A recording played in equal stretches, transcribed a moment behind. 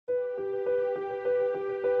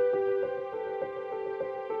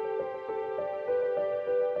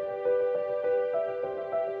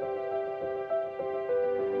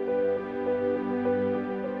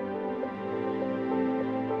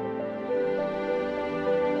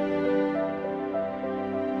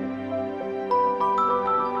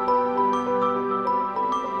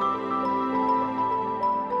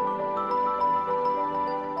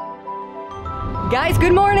Guys,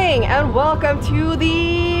 good morning and welcome to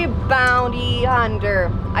the Bounty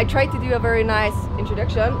Hunter. I tried to do a very nice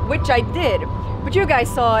introduction, which I did, but you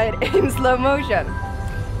guys saw it in slow motion.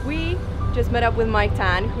 We just met up with Mike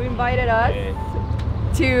Tan, who invited us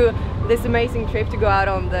to this amazing trip to go out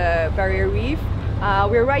on the Barrier Reef.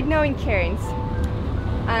 We're right now in Cairns,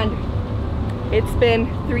 and it's been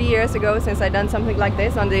 3 years ago since I've done something like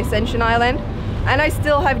this on the Ascension Island, and I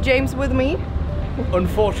still have James with me.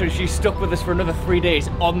 Unfortunately, she's stuck with us for another 3 days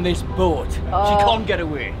on this boat. She can't get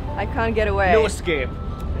away. I can't get away. No escape.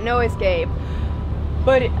 No escape.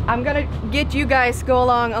 But I'm gonna get you guys to go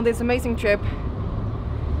along on this amazing trip.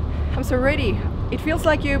 I'm so ready. It feels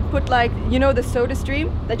like you put, like, you know, the soda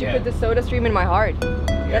stream? That you put the soda stream in my heart.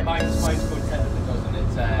 Yeah, mine's good technically,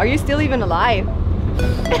 doesn't it? Are you still even alive?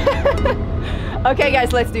 Okay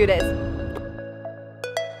guys, let's do this.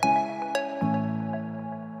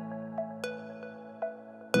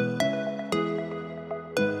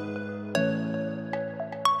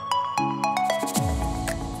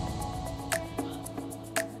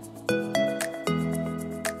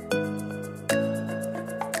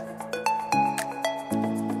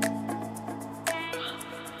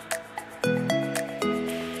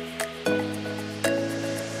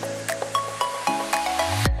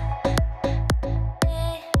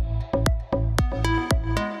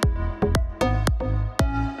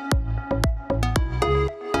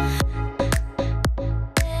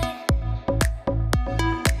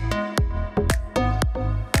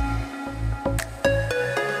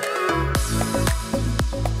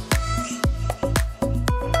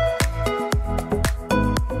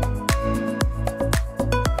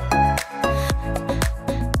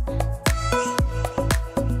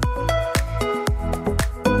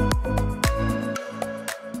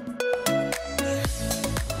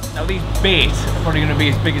 Now these baits are probably going to be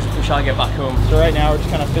as big as the fish I get back home. So right now we're just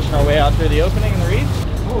kind of fishing our way out through the opening in the reef.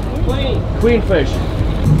 Oh, queen fish.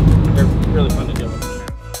 They're really fun to deal with.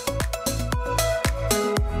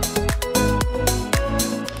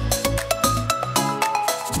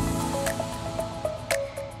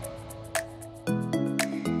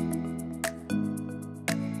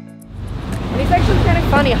 And it's actually kind of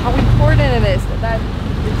funny how important it is that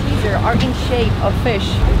the teaser are in shape of fish.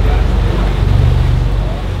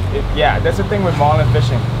 Yeah, that's the thing with marlin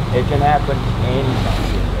fishing. It can happen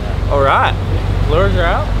anytime. All right, lures are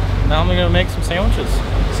out. Now I'm gonna make some sandwiches.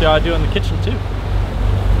 See how I do in the kitchen too.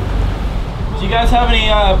 Do you guys have any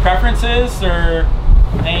preferences or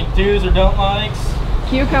any do's or don't likes?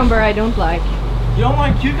 Cucumber I don't like. You don't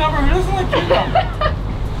like cucumber? Who doesn't like cucumber?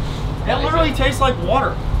 It literally tastes like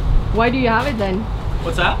water. Why do you have it then?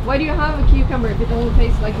 What's that? Why do you have a cucumber if it only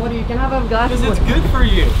tastes like water? You can have a glass of Because water. it's good for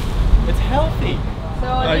you. It's healthy.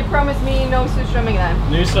 So you promised me no surströmming then?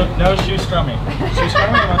 No shoestrumming.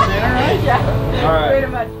 Shoestrumming, am I saying it right? Yeah, all right. Pretty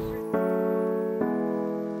much.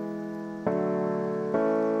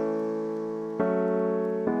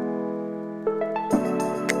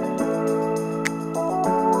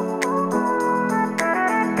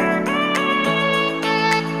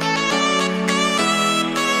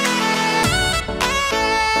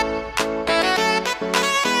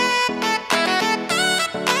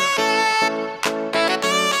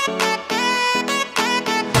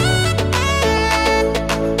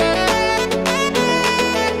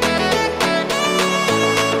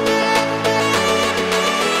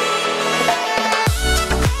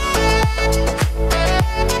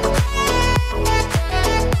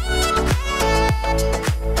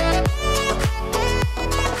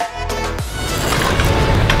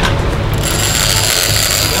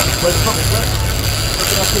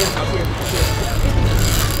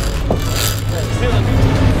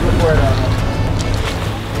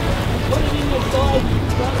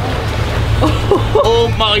 Oh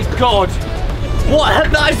my god!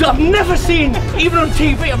 What? That is, I've never seen, even on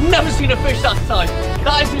TV, I've never seen a fish that size.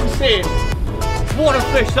 That is insane. What a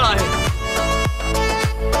fish that is.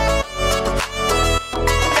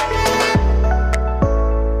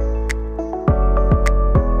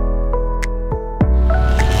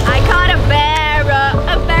 I caught a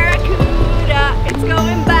barracuda. It's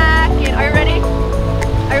going back in. Are you ready?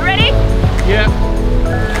 Are you ready? Yeah.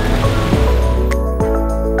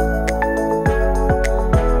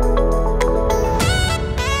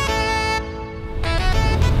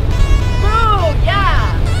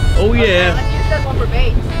 Oh yeah. Let's use that one for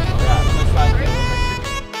bait.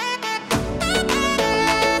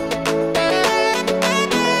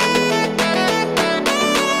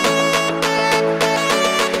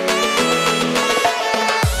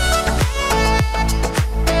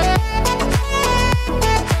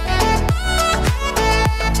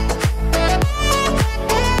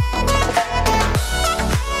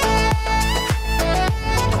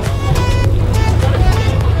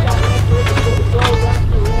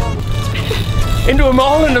 into a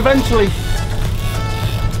marlin eventually.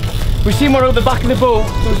 We seen one out the back of the boat.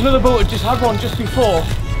 There was another boat that just had one just before,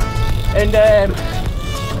 and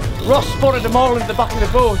Ross spotted a marlin at the back of the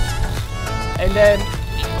boat, and it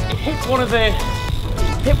hit one of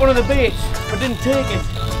the baits, but didn't take it.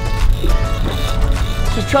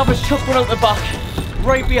 So Travis chucked one out the back,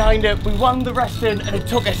 right behind it. We wound the rest in, and it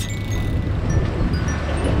took it.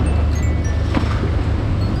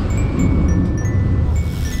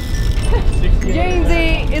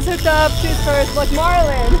 Jamesy is hooked up to his first Black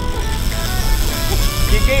Marlin.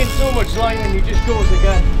 You gain so much line and he just goes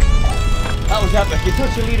again. That was epic. You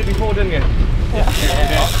touched the leader before, didn't you? Yeah.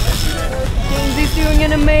 Jamesy's doing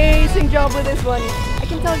an amazing job with this one. I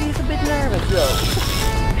can tell he's a bit nervous though.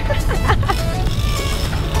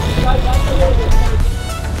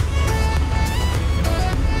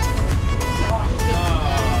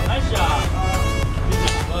 Nice job.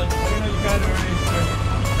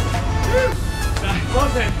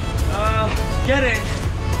 Listen, get in.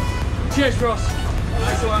 Cheers, Ross.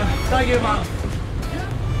 Nice one. Thank you, man.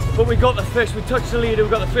 But we got the fish. We touched the leader. We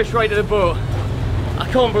got the fish right to the boat. I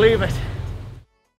can't believe it.